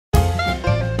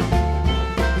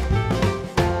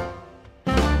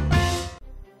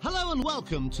and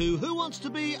welcome to Who Wants to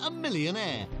Be a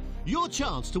Millionaire? Your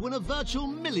chance to win a virtual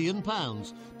 £1 million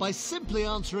by simply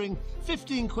answering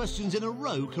 15 questions in a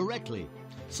row correctly.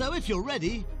 So if you're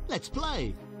ready, let's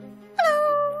play.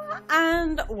 Hello,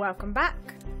 and welcome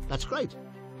back. That's great.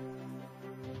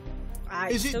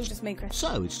 It's still just me, Chris.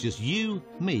 So it's just you,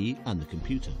 me, and the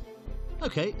computer.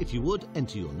 Okay, if you would,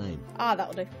 enter your name. Ah,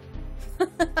 that'll do.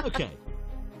 Okay.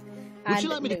 Would you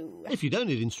like me to? If you don't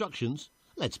need instructions,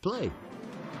 let's play.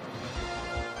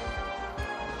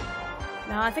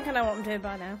 No, I think I know what I'm doing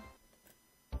by now.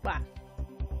 Well,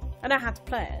 I know how to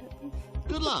play it.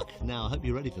 Good luck. Now, I hope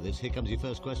you're ready for this. Here comes your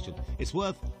first question. It's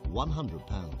worth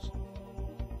 £100.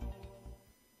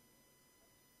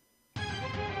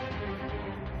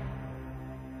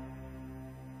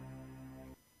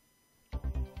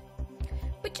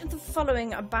 Which of the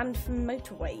following are banned from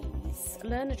motorways?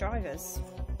 Learner drivers.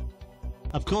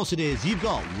 Of course it is. You've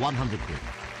got 100 quid.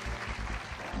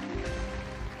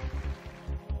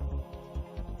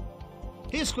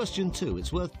 Here's question 2.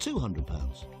 It's worth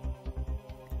 £200.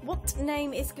 What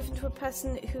name is given to a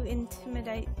person who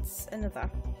intimidates another?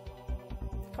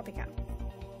 Copycat.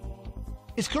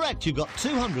 It's correct. You've got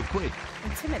 200 quid.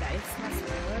 Intimidates? That's a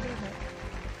word,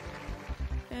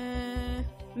 isn't it?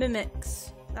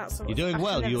 Mimics. That's what. You're doing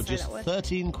well. You're just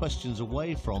 13 questions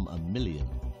away from £1 million.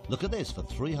 Look at this for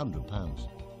 £300.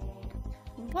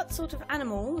 What sort of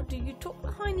animal do you talk the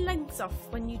hind legs off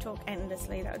when you talk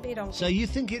endlessly? That would be a donkey. So you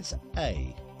think it's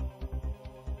A?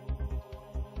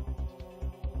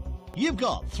 You've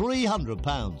got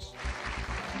 £300.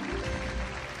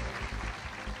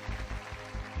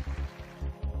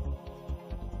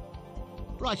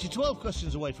 Right, you're 12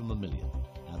 questions away from £1 million.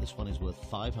 Now this one is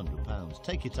worth £500.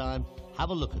 Take your time, have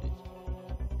a look at it.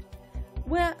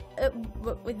 Well, let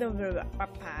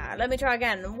me try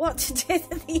again. What did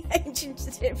the ancient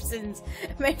Egyptians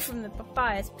make from the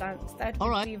papyrus plants? That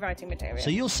would be writing material. So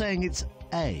you're saying it's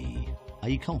A. Are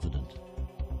you confident?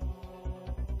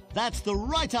 That's the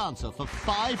right answer for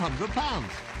 £500.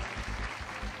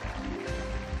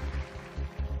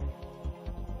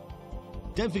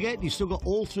 Don't forget, you've still got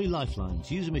all 3 lifelines.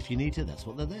 Use them if you need to. That's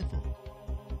what they're there for.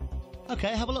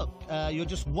 Okay, have a look. You're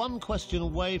just 1 question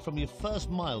away from your first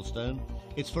milestone.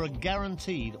 It's for a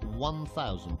guaranteed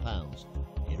 £1,000.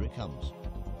 Here it comes.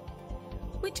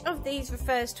 Which of these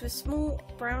refers to a small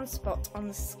brown spot on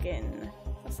the skin?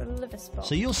 That's a liver spot.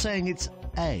 So you're saying it's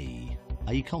A.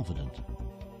 Are you confident?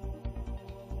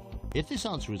 If this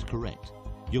answer is correct,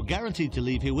 you're guaranteed to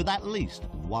leave here with at least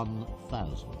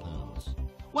 £1,000.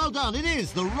 Well done, it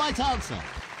is the right answer.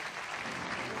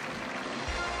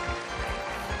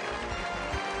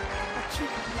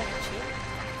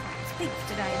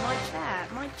 Today,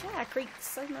 my chair creaks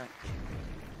so much.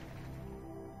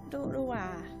 Don't know why.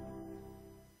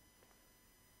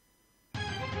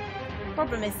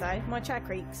 Problem is though, my chair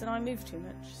creaks and I move too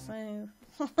much, so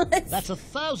that's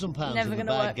 £1,000 in the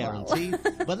bag guaranteed.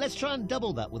 But let's try and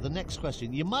double that with the next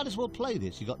question. You might as well play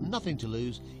this. You've got nothing to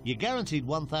lose. You're guaranteed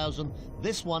 £1,000.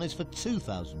 This one is for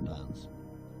 £2,000.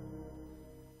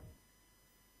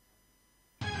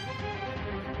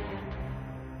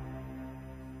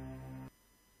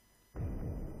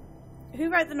 Who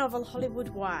wrote the novel Hollywood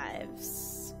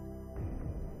Wives?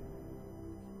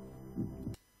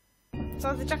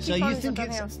 So the Jackie you think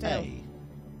it's A?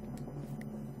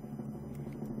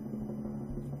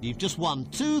 You've just won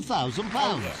 £2,000.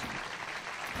 I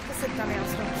said Danielle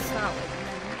Stone to start with,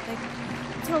 and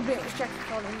then they told me it was Jackie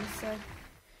Collins, so.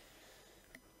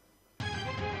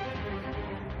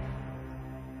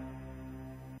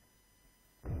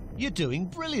 You're doing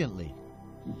brilliantly.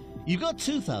 You've got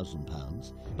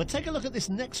 £2,000, but take a look at this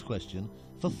next question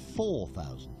for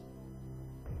 £4,000.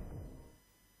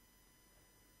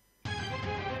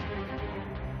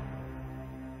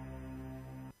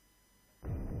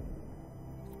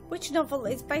 Which novel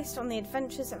is based on the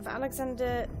adventures of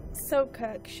Alexander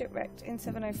Selkirk, shipwrecked in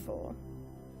 704?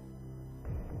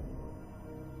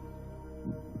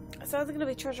 It's either going to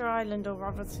be Treasure Island or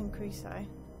Robinson Crusoe.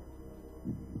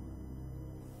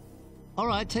 All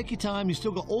right, take your time. You've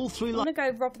still got all 3 I'm going to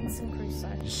go Robinson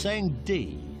Crusoe. You're saying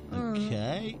D.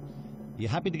 Okay. You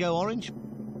happy to go orange?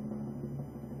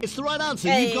 It's the right answer.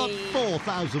 Hey. You've got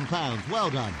 £4,000. Well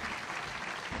done.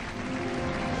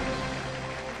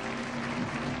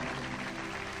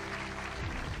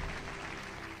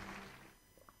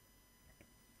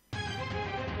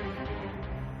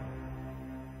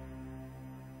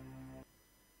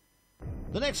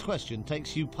 The next question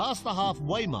takes you past the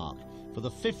halfway mark for the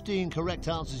 15 correct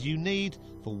answers you need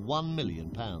for £1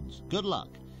 million. Good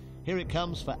luck. Here it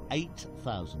comes for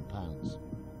 £8,000.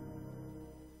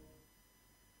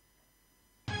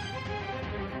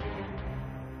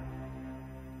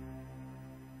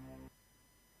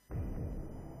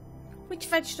 Which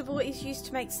vegetable is used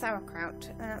to make sauerkraut?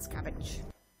 That's cabbage.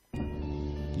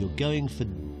 You're going for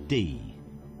D.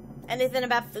 Anything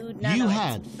about food? No. You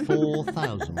had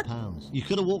 £4,000. You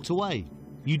could have walked away.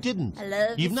 You didn't. I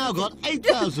love You've now got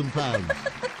 £8,000.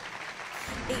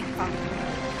 Eat fun.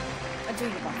 I do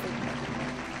love food.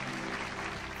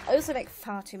 I also make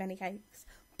far too many cakes.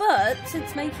 But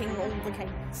since making all the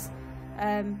cakes,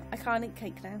 I can't eat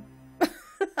cake now.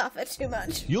 I've had too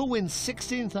much. You'll win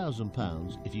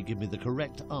 £16,000 if you give me the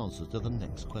correct answer to the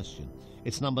next question.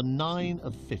 It's number 9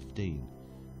 of 15.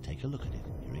 Take a look at it.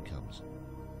 Here it comes.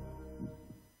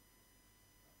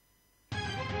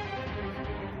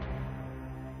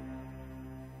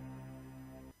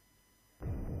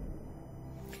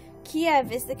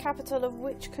 Kiev is the capital of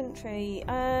which country?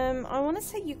 I want to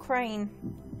say Ukraine.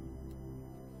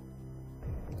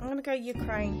 I'm going to go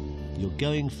Ukraine. You're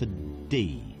going for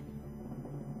D.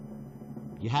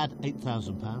 You had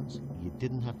 £8,000. You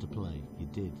didn't have to play. You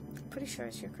did. Pretty sure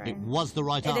it's Ukraine. It was the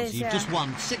right answer. You've just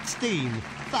won £16,000. Do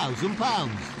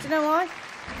you know why?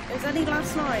 It was only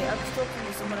last night I was talking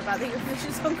to someone about the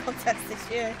Eurovision Song Contest this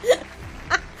year. And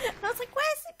I was like,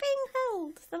 where's it being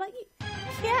held? They're like,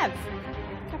 Kiev,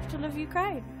 capital of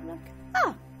Ukraine. I'm like,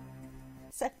 oh.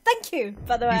 So, thank you,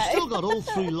 by the way. You've still got all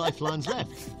 3 lifelines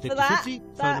left. 50-50,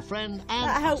 phone a friend, and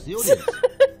ask the audience.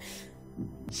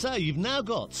 So, you've now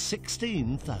got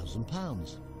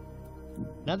 £16,000.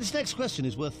 Now, this next question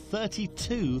is worth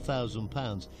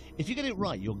 £32,000. If you get it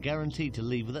right, you're guaranteed to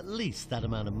leave with at least that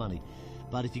amount of money.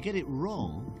 But if you get it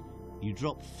wrong, you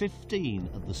drop 15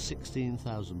 of the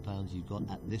 £16,000 you've got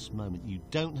at this moment. You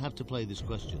don't have to play this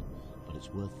question, but it's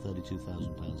worth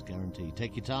 £32,000 guaranteed.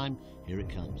 Take your time. Here it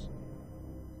comes.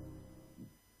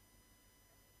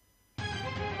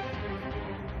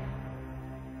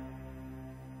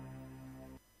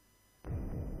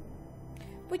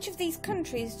 Which of these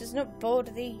countries does not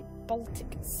border the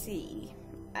Baltic Sea?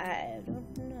 I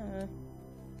don't know.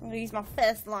 I'm going to use my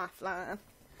first lifeline.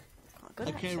 Quite good,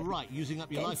 okay, actually. Right, using up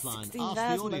your lifeline. Ask the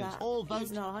audience. All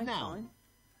vote now.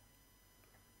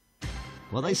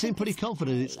 Well, they seem pretty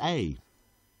confident it's A.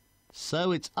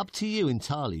 So it's up to you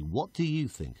entirely. What do you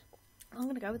think? I'm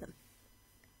going to go with them.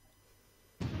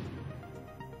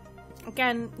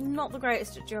 Again, not the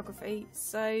greatest at geography,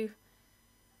 so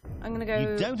I'm going to go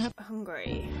you don't have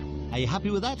Hungary. Are you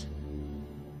happy with that?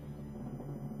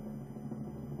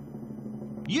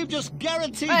 You've just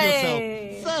guaranteed yourself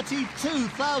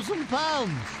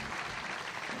 £32,000.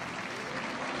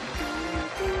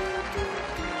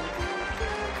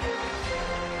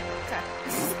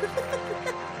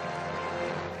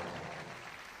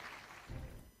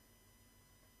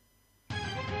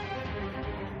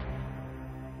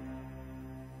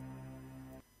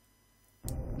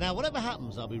 Now, whatever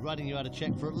happens, I'll be writing you out a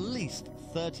cheque for at least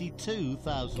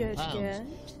 £32,000.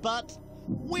 But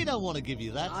we don't want to give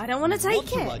you that. I don't want to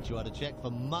take it. We want to write you out a cheque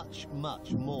for much,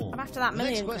 much more. I'm after that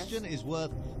million. The next question is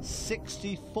worth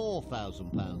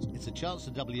 £64,000. It's a chance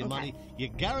to double your money. You're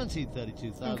guaranteed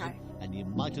 £32,000, and you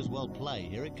might as well play.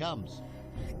 Here it comes.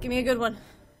 Give me a good one.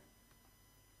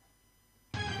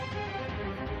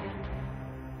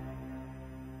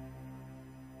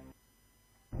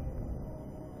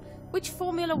 Which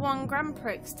Formula 1 Grand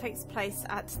Prix takes place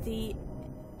at the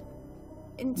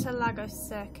Interlagos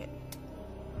circuit?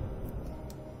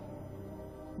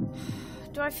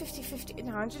 Do I 50-50?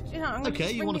 No, I'm going to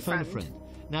okay, you want to phone a friend.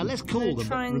 Now let's call them,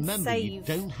 but remember, you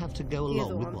don't have to go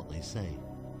along with what they say.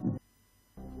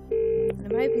 And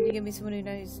I'm hoping you give me someone who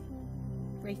knows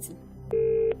racing.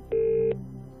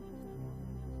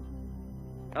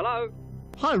 Hello?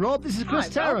 Hi Rob, this is Chris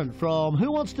Tarrant from Who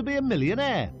Wants to Be a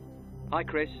Millionaire? Hi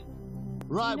Chris.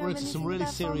 Right, we're into some really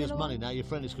serious money now. Your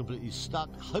friend is completely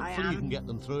stuck. Hopefully you can get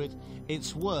them through it.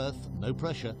 It's worth, no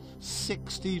pressure,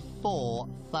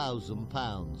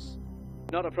 £64,000.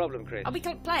 Not a problem, Chris. I'll be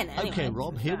playing it anyway. Okay,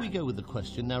 Rob, here we go with the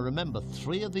question. Now remember,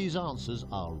 3 of these answers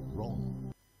are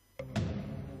wrong.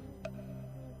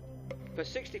 For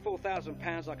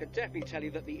 £64,000, I can definitely tell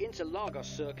you that the Interlagos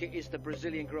circuit is the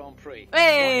Brazilian Grand Prix.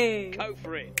 Hey! Right, go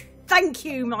for it. Thank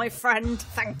you, my friend.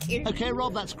 Thank you. Okay,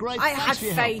 Rob, that's great. I Thanks had for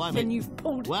your faith help. and you've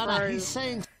pulled well, through. Now, he's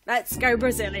saying... Let's go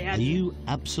Brazilian. Are you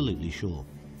absolutely sure?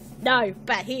 No,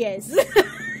 but he is.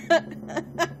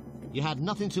 You had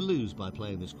nothing to lose by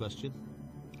playing this question.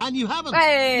 And you haven't.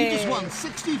 Hey! You just won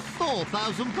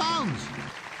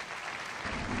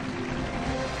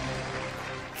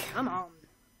 £64,000. Come on.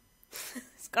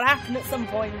 It's got to happen at some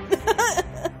point.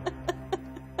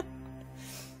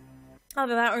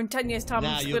 Either that or in 10 years' time Now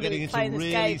I'm just you're going to getting be into playing this game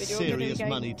really and you're going to be serious going,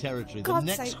 money territory. The God's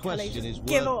next sake, Kelly, question is just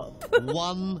give worth up.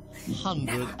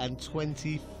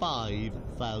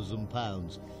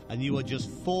 £125,000, and you are just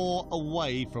 4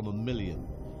 away from $1 million.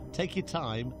 Take your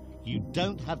time. You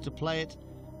don't have to play it,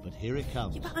 but here it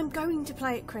comes. Yeah, but I'm going to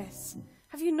play it, Chris.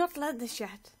 Have you not learnt this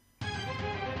yet?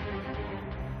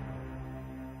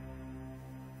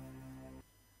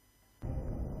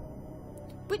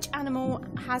 Which animal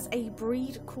has a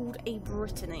breed called a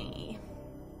Brittany?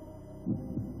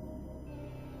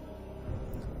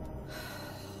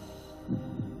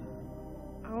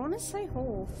 I want to say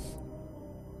horse.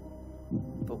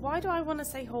 But why do I want to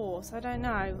say horse? I don't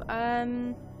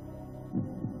know.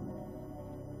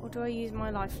 Or do I use my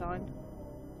lifeline?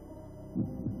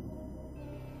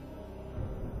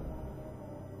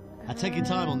 Take your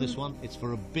time on this one. It's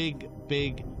for a big,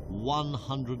 big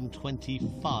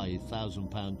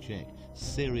 £125,000 check.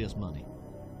 Serious money.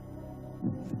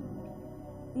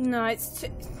 No, it's too...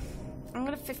 I'm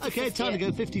going to 50-50. Okay, time to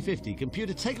go 50-50.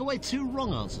 Computer, take away 2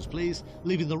 wrong answers, please,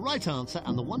 leaving the right answer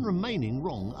and the one remaining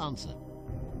wrong answer.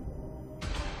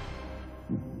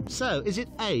 So, is it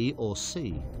A or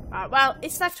C? Well,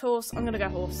 it's left horse. I'm going to go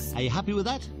horse. Are you happy with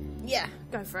that? Yeah,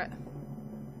 go for it.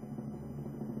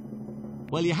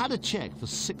 Well, you had a cheque for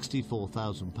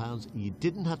 £64,000. You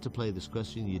didn't have to play this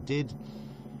question. You did.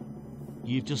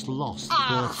 You've just lost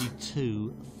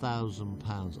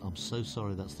 £32,000. I'm so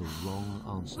sorry, that's the wrong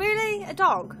answer. Really? A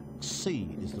dog?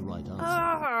 C is the right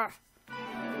answer.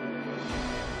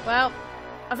 Well,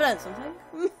 I've learned something.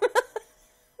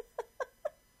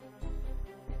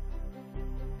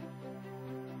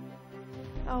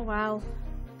 Oh, well.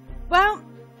 Well,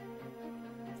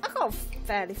 I got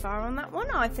fairly far on that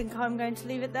one. I think I'm going to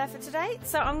leave it there for today.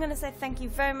 So I'm going to say thank you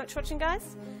very much for watching,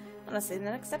 guys. And I'll see you in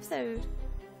the next episode.